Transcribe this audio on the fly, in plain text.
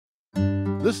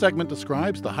This segment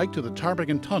describes the hike to the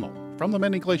Ptarmigan Tunnel from the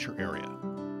Mini Glacier area.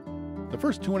 The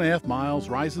first 2.5 miles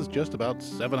rises just about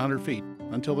 700 feet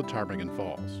until the Ptarmigan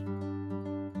Falls.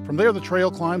 From there, the trail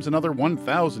climbs another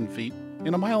 1,000 feet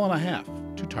in 1.5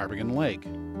 miles to Ptarmigan Lake.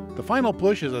 The final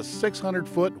push is a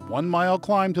 600-foot, 1-mile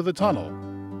climb to the tunnel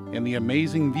and the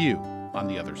amazing view on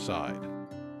the other side.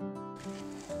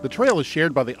 The trail is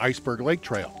shared by the Iceberg Lake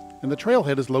Trail, and the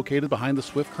trailhead is located behind the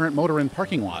Swift Current Motor Inn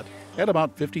parking lot at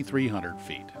about 5,300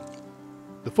 feet.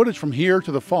 The footage from here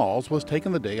to the falls was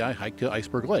taken the day I hiked to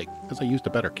Iceberg Lake, as I used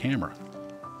a better camera.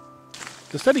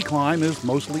 The steady climb is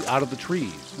mostly out of the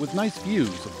trees, with nice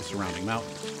views of the surrounding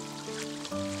mountains.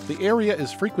 The area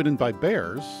is frequented by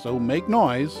bears, so make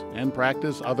noise and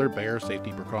practice other bear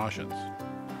safety precautions.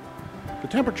 The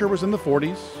temperature was in the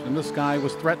 40s, and the sky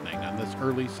was threatening on this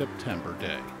early September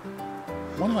day.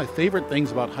 One of my favorite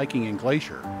things about hiking in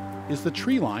Glacier is the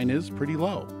tree line is pretty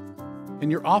low, and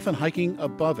you're often hiking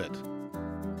above it.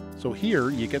 So here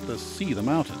you get to see the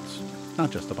mountains,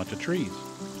 not just a bunch of trees.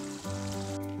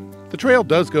 The trail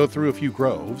does go through a few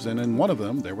groves, and in one of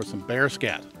them there was some bear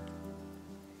scat.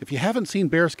 If you haven't seen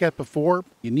bear scat before,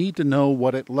 you need to know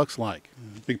what it looks like.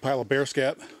 Big pile of bear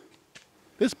scat.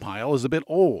 This pile is a bit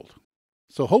old,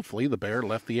 so hopefully the bear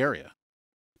left the area.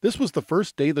 This was the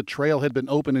first day the trail had been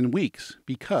open in weeks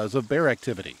because of bear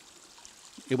activity.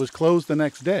 It was closed the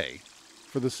next day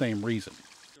for the same reason.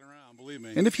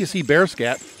 And if you see bear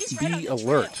scat, be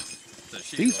alert.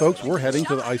 These folks were heading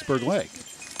to the Iceberg Lake,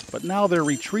 but now they're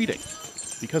retreating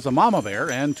because a mama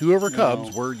bear and 2 of her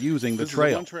cubs were using the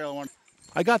trail.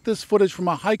 I got this footage from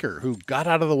a hiker who got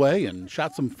out of the way and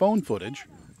shot some phone footage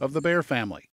of the bear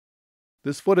family.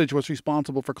 This footage was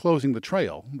responsible for closing the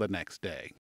trail the next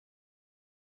day.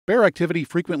 Bear activity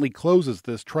frequently closes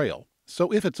this trail,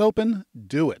 so if it's open,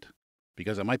 do it,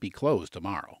 because it might be closed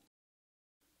tomorrow.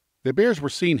 The bears were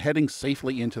seen heading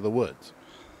safely into the woods,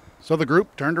 so the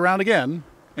group turned around again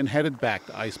and headed back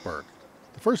to Iceberg.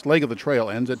 The first leg of the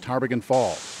trail ends at Ptarmigan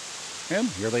Falls, and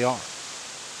here they are.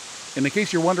 And in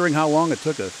case you're wondering how long it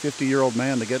took a 50-year-old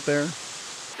man to get there,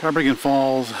 Ptarmigan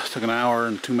Falls took 1 hour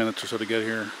and 2 minutes or so to get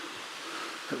here.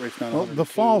 Well, the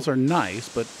falls are nice,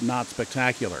 but not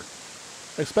spectacular,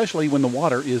 especially when the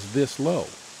water is this low.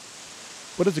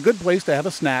 But it's a good place to have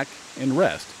a snack and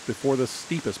rest before the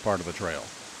steepest part of the trail.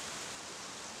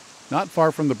 Not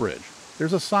far from the bridge,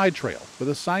 there's a side trail with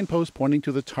a signpost pointing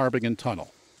to the Ptarmigan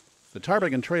Tunnel. The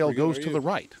Ptarmigan Trail goes to the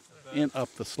right and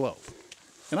up the slope.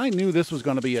 And I knew this was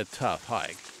going to be a tough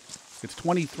hike. It's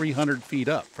 2,300 feet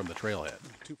up from the trailhead.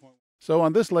 So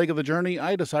on this leg of the journey,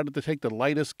 I decided to take the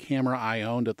lightest camera I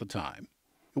owned at the time.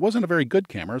 It wasn't a very good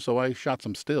camera, so I shot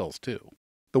some stills too.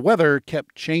 The weather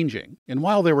kept changing, and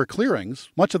while there were clearings,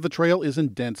 much of the trail is in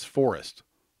dense forest,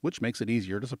 which makes it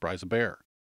easier to surprise a bear.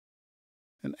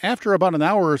 And after about an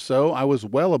hour or so, I was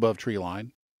well above tree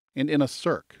line and in a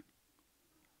cirque.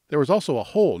 There was also a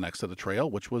hole next to the trail,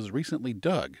 which was recently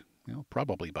dug,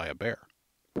 probably by a bear.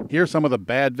 Here's some of the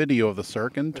bad video of the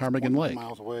cirque in Ptarmigan Lake.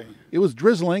 It was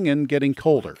drizzling and getting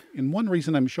colder, and one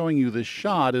reason I'm showing you this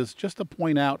shot is just to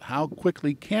point out how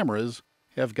quickly cameras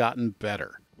have gotten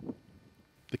better.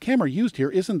 The camera used here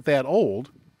isn't that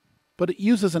old, but it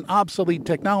uses an obsolete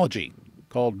technology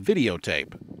called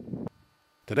videotape.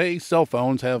 Today, cell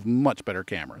phones have much better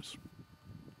cameras.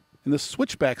 And the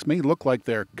switchbacks may look like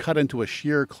they're cut into a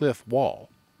sheer cliff wall,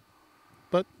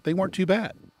 but they weren't too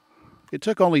bad. It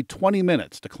took only 20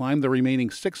 minutes to climb the remaining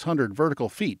 600 vertical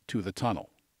feet to the tunnel.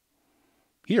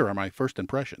 Here are my first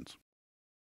impressions.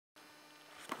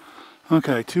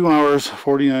 Okay, 2 hours,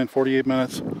 48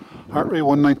 minutes. Heart rate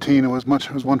 119. It was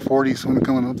 140, so I'm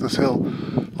coming up this hill.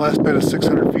 Last bit is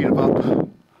 600 feet of up.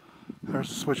 There's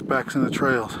the switchbacks in the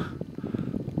trails.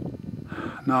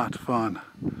 Not fun.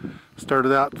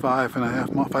 Started out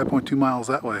 5.2 miles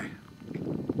that way.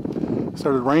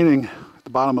 Started raining at the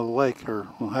bottom of the lake, or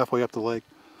halfway up the lake.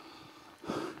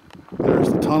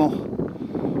 There's the tunnel.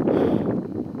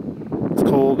 It's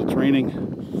cold, it's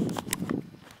raining.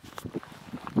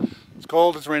 It's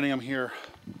cold, it's raining, I'm here.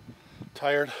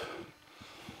 Tired.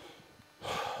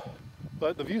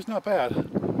 But the view's not bad.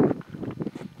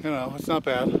 It's not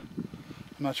bad. I'm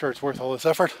not sure it's worth all this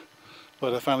effort,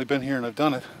 but I've finally been here and I've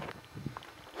done it.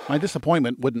 My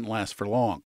disappointment wouldn't last for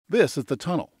long. This is the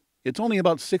tunnel. It's only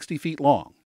about 60 feet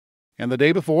long. And the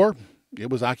day before,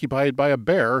 it was occupied by a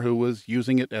bear who was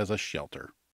using it as a shelter.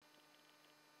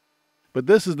 But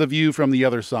this is the view from the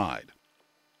other side.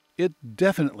 It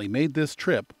definitely made this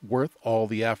trip worth all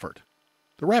the effort.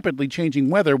 The rapidly changing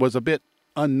weather was a bit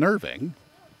unnerving,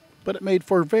 but it made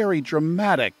for very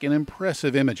dramatic and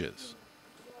impressive images.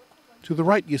 To the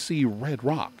right you see red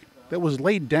rock, that was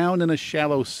laid down in a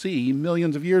shallow sea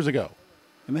millions of years ago.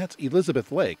 And that's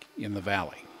Elizabeth Lake in the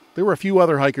valley. There were a few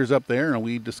other hikers up there, and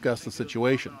we discussed the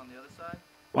situation.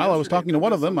 While I was talking to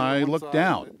one of them, I looked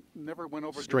down,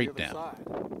 straight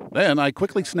down. Then I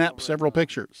quickly snapped several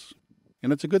pictures.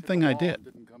 And it's a good thing I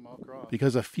did,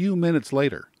 because a few minutes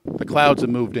later, the clouds had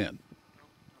moved in,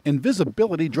 and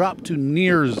visibility dropped to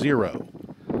near zero.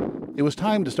 It was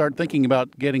time to start thinking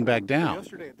about getting back down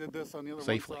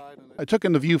safely. I took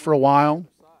in the view for a while,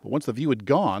 but once the view had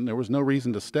gone, there was no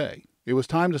reason to stay. It was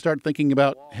time to start thinking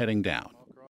about heading down.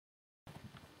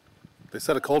 They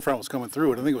said a cold front was coming through.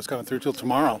 I didn't think it was coming through till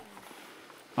tomorrow.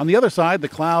 On the other side, the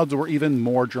clouds were even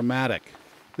more dramatic.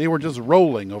 They were just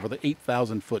rolling over the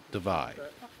 8,000-foot divide.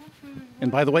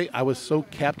 And by the way, I was so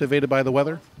captivated by the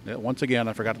weather that once again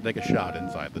I forgot to take a shot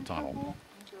inside the tunnel.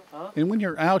 And when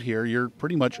you're out here, you're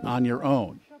pretty much on your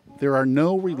own. There are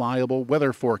no reliable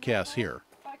weather forecasts here.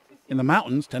 And the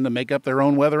mountains tend to make up their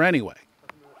own weather anyway.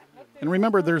 And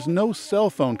remember, there's no cell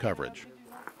phone coverage,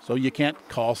 so you can't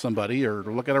call somebody or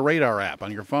look at a radar app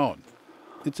on your phone.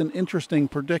 It's an interesting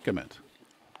predicament.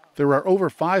 There are over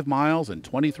 5 miles and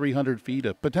 2,300 feet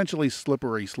of potentially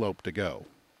slippery slope to go.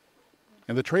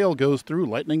 And the trail goes through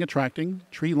lightning-attracting,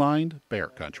 tree-lined bear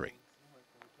country.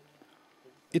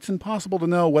 It's impossible to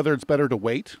know whether it's better to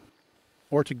wait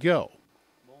or to go.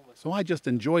 So I just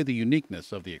enjoy the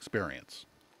uniqueness of the experience.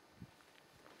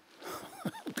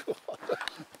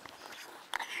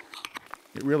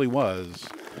 It really was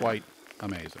quite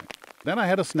amazing. Then I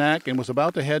had a snack and was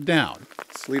about to head down.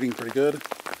 Sleeting pretty good.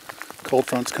 Cold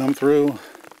fronts come through.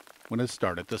 When it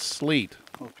started to sleet.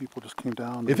 Most people just came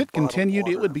down. If it continued,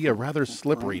 it would be a rather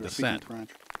slippery descent.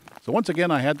 So once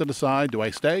again, I had to decide, do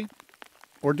I stay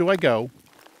or do I go?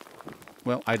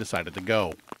 Well, I decided to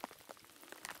go.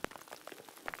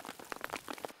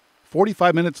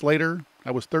 45 minutes later,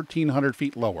 I was 1,300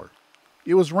 feet lower.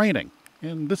 It was raining,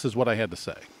 and this is what I had to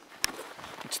say.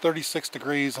 It's 36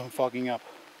 degrees. I'm fogging up.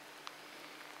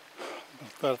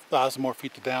 About 1,000 more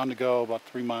feet down to go, about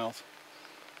 3 miles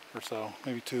or so,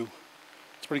 maybe 2.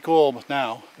 It's pretty cool but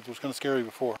now. It was kind of scary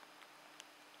before.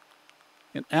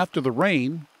 And after the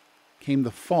rain came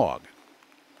the fog.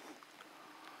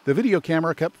 The video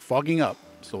camera kept fogging up,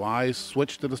 so I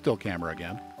switched to the still camera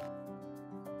again.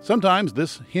 Sometimes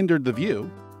this hindered the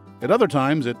view. At other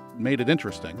times, it made it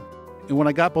interesting. And when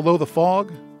I got below the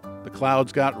fog, the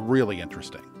clouds got really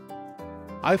interesting.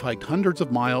 I've hiked hundreds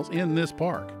of miles in this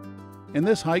park, and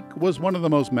this hike was one of the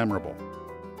most memorable.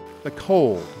 The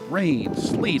cold, rain,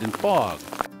 sleet, and fog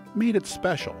made it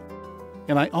special.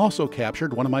 And I also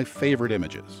captured one of my favorite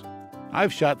images.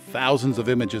 I've shot thousands of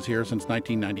images here since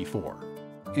 1994.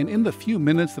 And in the few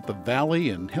minutes that the valley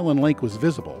and hill and lake was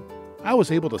visible, I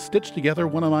was able to stitch together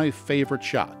one of my favorite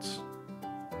shots.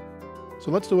 So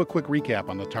let's do a quick recap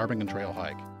on the Ptarmigan Trail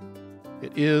hike.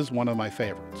 It is one of my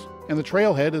favorites, and the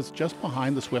trailhead is just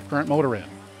behind the Swift Current Motor Inn.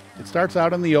 It starts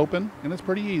out in the open, and it's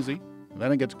pretty easy, and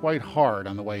then it gets quite hard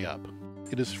on the way up.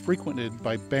 It is frequented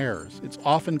by bears. It's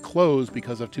often closed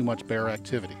because of too much bear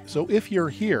activity. So if you're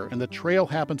here and the trail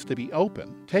happens to be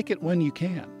open, take it when you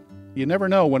can. You never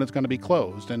know when it's going to be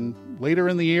closed, and later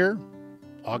in the year,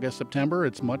 August, September,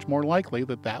 it's much more likely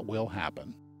that that will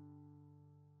happen.